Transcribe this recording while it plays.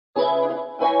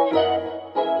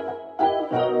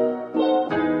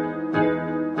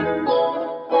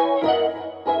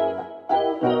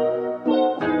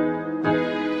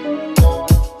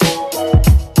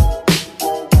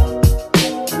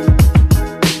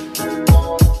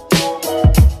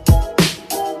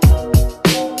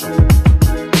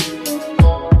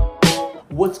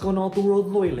What's going on, the world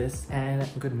loyalists, and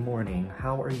good morning.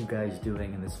 How are you guys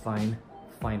doing in this fine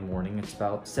morning? It's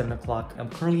about 7 o'clock. I'm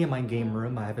currently in my game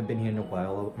room. I haven't been here in a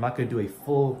while. I'm not gonna do a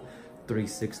full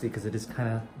 360 because it is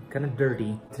kind of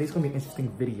dirty. Today's gonna be an interesting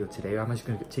video today. I'm just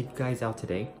gonna take you guys out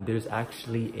today. There's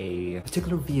actually a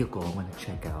particular vehicle I want to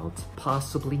check out,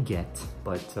 possibly get,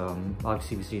 but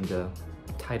obviously we've seen the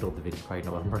title of the video, you probably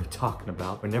know what I'm already talking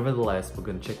about. But nevertheless, we're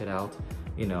gonna check it out.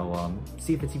 You know,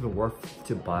 see if it's even worth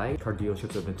to buy. Car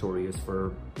dealerships are notorious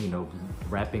for, you know,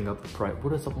 wrapping up the price.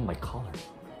 What is up with my collar?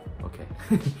 Okay.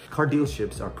 Car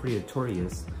dealerships are pretty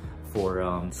notorious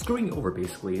for screwing you over,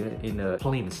 basically, in the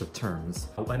plainest of terms.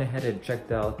 I went ahead and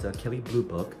checked out Kelley Blue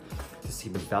Book to see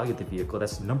the value of the vehicle.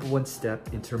 That's the #1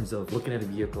 step in terms of looking at a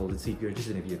vehicle to see if you're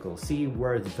interested in a vehicle. See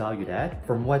where it's valued at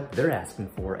from what they're asking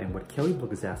for and what Kelley Blue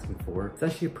Book is asking for. It's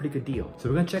actually a pretty good deal. So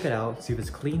we're gonna check it out, see if it's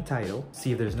clean title,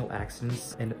 see if there's no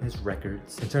accidents in his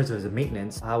records. In terms of his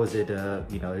maintenance, how is it,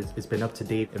 you know, it's been up to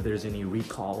date, if there's any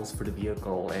recalls for the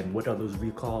vehicle and what are those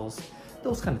recalls?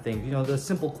 Those kind of things, you know, the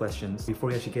simple questions before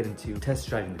we actually get into test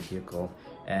driving the vehicle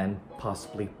and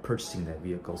possibly purchasing that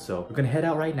vehicle. So we're gonna head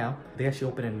out right now. They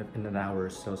actually open in an hour or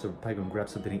so, so we're probably gonna grab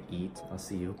something to eat. I'll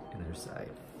see you on the other side.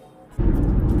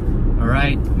 All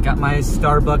right, got my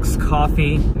Starbucks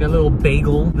coffee, got a little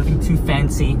bagel, nothing too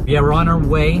fancy. Yeah, we're on our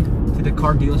way to the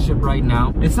car dealership right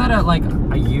now. It's not like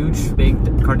a huge, big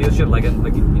car dealership, like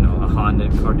you know, a Honda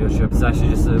car dealership. It's actually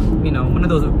just a, you know, one of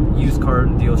those used car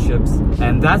dealerships.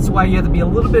 And that's why you have to be a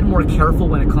little bit more careful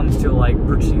when it comes to like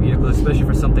purchasing vehicles, especially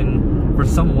for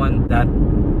someone that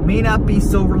may not be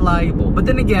so reliable. But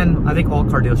then again, I think all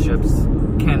car dealerships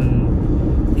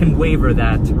can waiver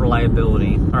that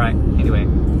reliability. All right, anyway.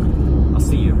 I'll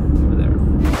see you over there.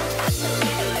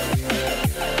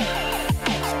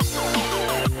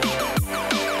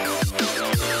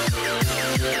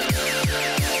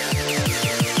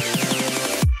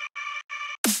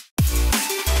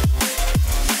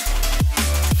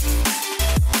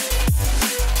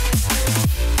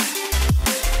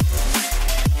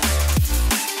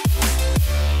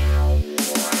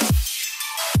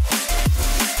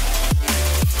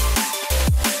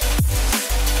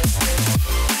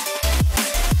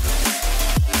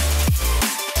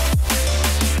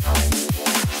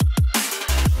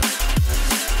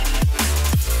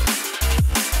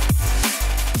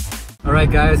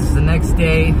 Alright guys, it's the next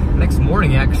day, next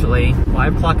morning actually,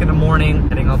 5 o'clock in the morning,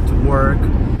 heading off to work.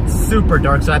 It's super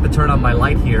dark, so I have to turn on my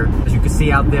light here. As you can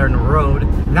see out there in the road,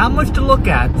 not much to look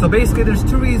at. So basically there's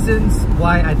 2 reasons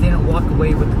why I didn't walk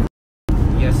away with the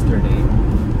yesterday.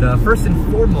 The first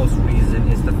and foremost reason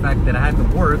is the fact that I had to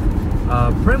work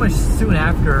pretty much soon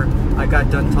after I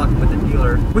got done talking with the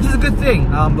dealer, which is a good thing,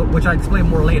 but which I'll explain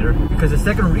more later. Because the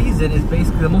second reason is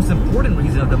basically the most important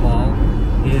reason of them all,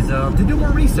 is to do more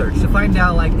research, to find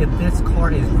out like if this car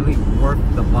is really worth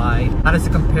the buy. How does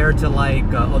it compare to like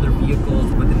other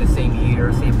vehicles within the same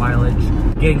year, same mileage,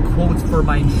 getting quotes for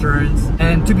my insurance.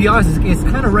 And to be honest, it's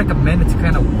kind of recommended to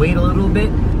kind of wait a little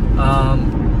bit,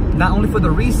 not only for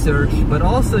the research, but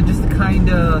also just to kind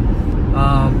of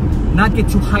not get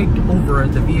too hyped over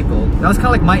the vehicle. That was kind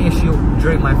of like my issue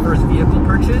during my first vehicle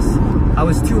purchase. I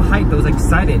was too hyped, I was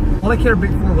excited. All I cared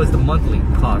before was the monthly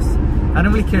cost. I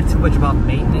don't really care too much about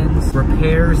maintenance,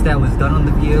 repairs that was done on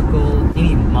the vehicle,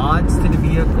 any mods to the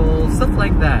vehicle, stuff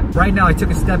like that. Right now I took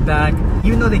a step back.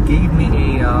 Even though they gave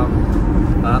me a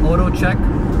auto check,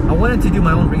 I wanted to do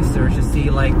my own research to see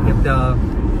like if the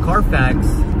Carfax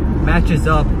matches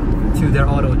up to their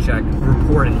auto check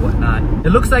report and whatnot. It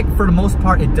looks like for the most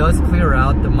part it does clear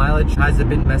out. The mileage hasn't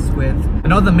been messed with,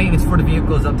 and all the maintenance for the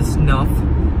vehicle is up to snuff,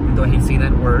 even though I hate saying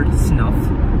that word, snuff.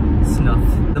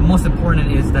 The most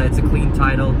important is that it's a clean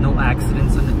title, no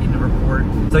accidents in the report.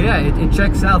 So yeah, it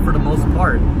checks out for the most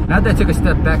part. Now that I took a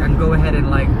step back, I can go ahead and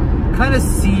like kind of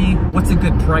see what's a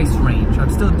good price range.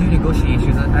 I'm still doing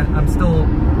negotiations. I'm still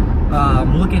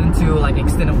looking into like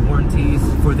extended warranties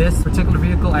for this particular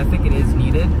vehicle. I think it is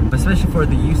needed, especially for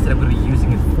the use that I'm going to be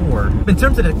using it for. In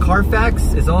terms of the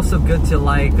Carfax, it's also good to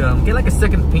like get like a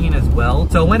second opinion as well.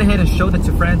 So I went ahead and showed it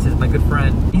to Francis, my good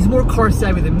friend. He's more car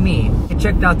savvy than me. It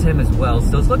checked out to him as well,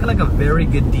 so it's looking like a very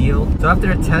good deal. So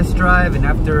after a test drive and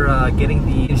after getting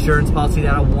the insurance policy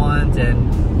that I want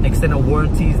and extended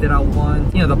warranties that I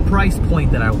want, you know, the price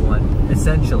point that I want,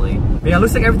 essentially. But yeah, it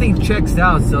looks like everything checks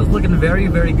out, so it's looking very,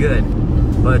 very good.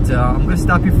 But I'm gonna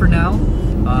stop here for now.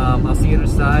 I'll see you on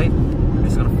the side. I'm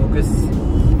just gonna focus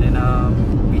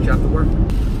and meet you after work.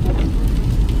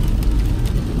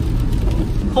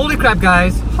 Holy crap,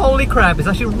 guys. Holy crap. It's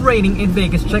actually raining in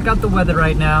Vegas. Check out the weather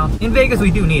right now. In Vegas,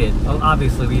 we do need it. Well,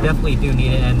 obviously, we definitely do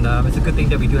need it. And it's a good thing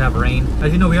that we do have rain.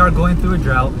 As you know, we are going through a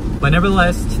drought. But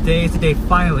nevertheless, today is the day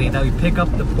finally that we pick up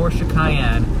the Porsche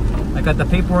Cayenne. I got the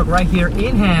paperwork right here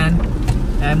in hand.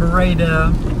 And we're ready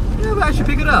to, I should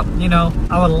pick it up. You know,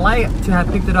 I would like to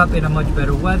have picked it up in a much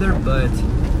better weather. But,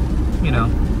 you know,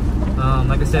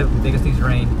 like I said, Vegas needs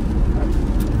rain.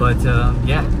 But,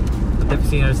 yeah, I'll definitely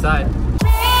see you on the other side.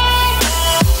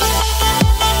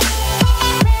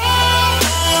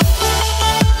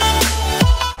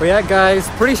 But yeah, guys,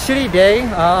 pretty shitty day,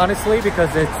 honestly,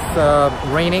 because it's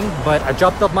raining. But I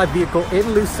dropped off my vehicle in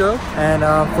Luso, and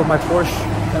for my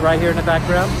Porsche right here in the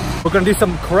background, we're gonna do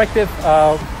some corrective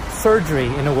surgery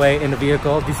in a way in the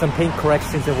vehicle, do some paint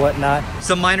corrections and whatnot.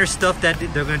 Some minor stuff that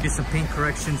they're gonna do some paint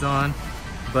corrections on.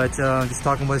 But just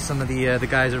talking with some of the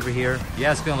guys over here.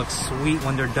 Yeah, it's gonna look sweet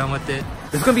when they're done with it.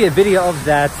 There's gonna be a video of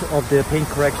that, of the paint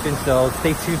correction, so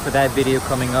stay tuned for that video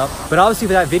coming up. But obviously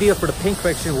for that video for the paint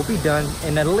correction will be done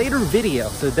in a later video,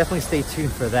 so definitely stay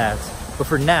tuned for that. But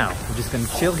for now, I'm just gonna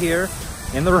chill here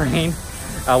in the rain.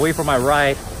 I'll wait for my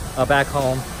ride back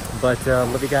home. But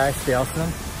love you guys, stay awesome.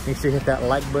 Make sure you hit that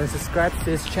like button, subscribe to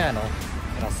this channel,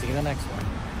 and I'll see you in the next one.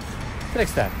 Till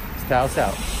next time, styles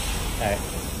out. All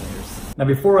right. Now,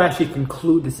 before I actually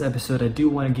conclude this episode, I do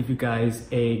want to give you guys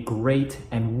a great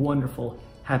and wonderful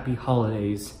happy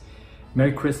holidays.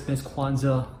 Merry Christmas,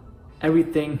 Kwanzaa,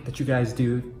 everything that you guys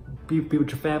do. Be with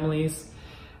your families.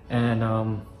 And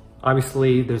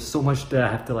obviously, there's so much that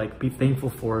I have to be thankful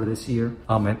for this year.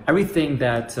 And everything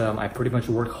that I pretty much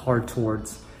worked hard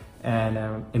towards.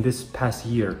 And in this past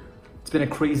year, it's been a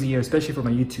crazy year, especially for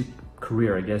my YouTube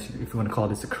career, I guess, if you want to call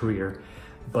this a career.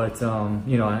 But,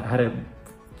 you know, I had a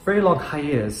very long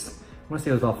hiatus. I want to say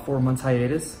it was about 4 months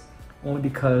hiatus, only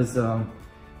because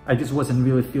I just wasn't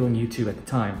really feeling YouTube at the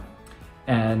time.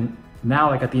 And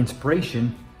now I got the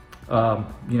inspiration,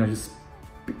 you know, just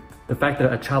the fact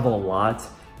that I travel a lot,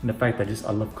 and the fact that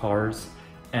I love cars,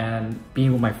 and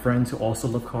being with my friends who also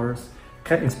love cars,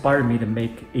 kind of inspired me to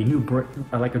make a new, new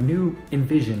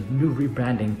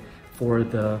rebranding for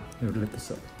the, lift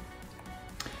this up,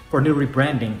 for a new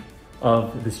rebranding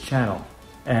of this channel.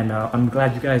 And I'm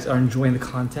glad you guys are enjoying the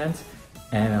content,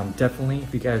 and definitely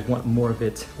if you guys want more of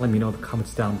it, let me know in the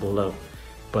comments down below.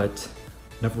 But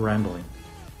enough rambling,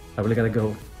 I really gotta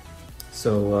go.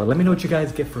 So let me know what you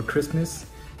guys get for Christmas,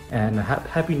 and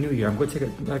Happy New Year. I'm going to take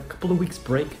a couple of weeks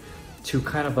break to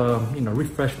kind of you know,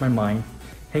 refresh my mind,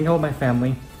 hang out with my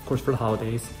family, of course, for the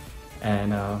holidays,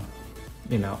 and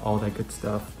you know, all that good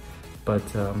stuff. But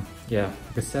yeah,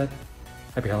 like I said,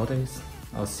 happy holidays.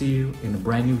 I'll see you in the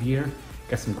brand new year.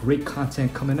 Got some great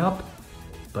content coming up,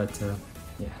 but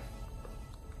yeah,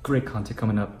 great content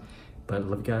coming up. But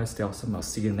love you guys, stay awesome. I'll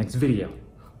see you in the next video.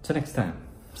 Till next time,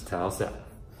 styles out.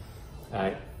 All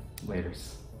right,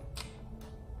 laters.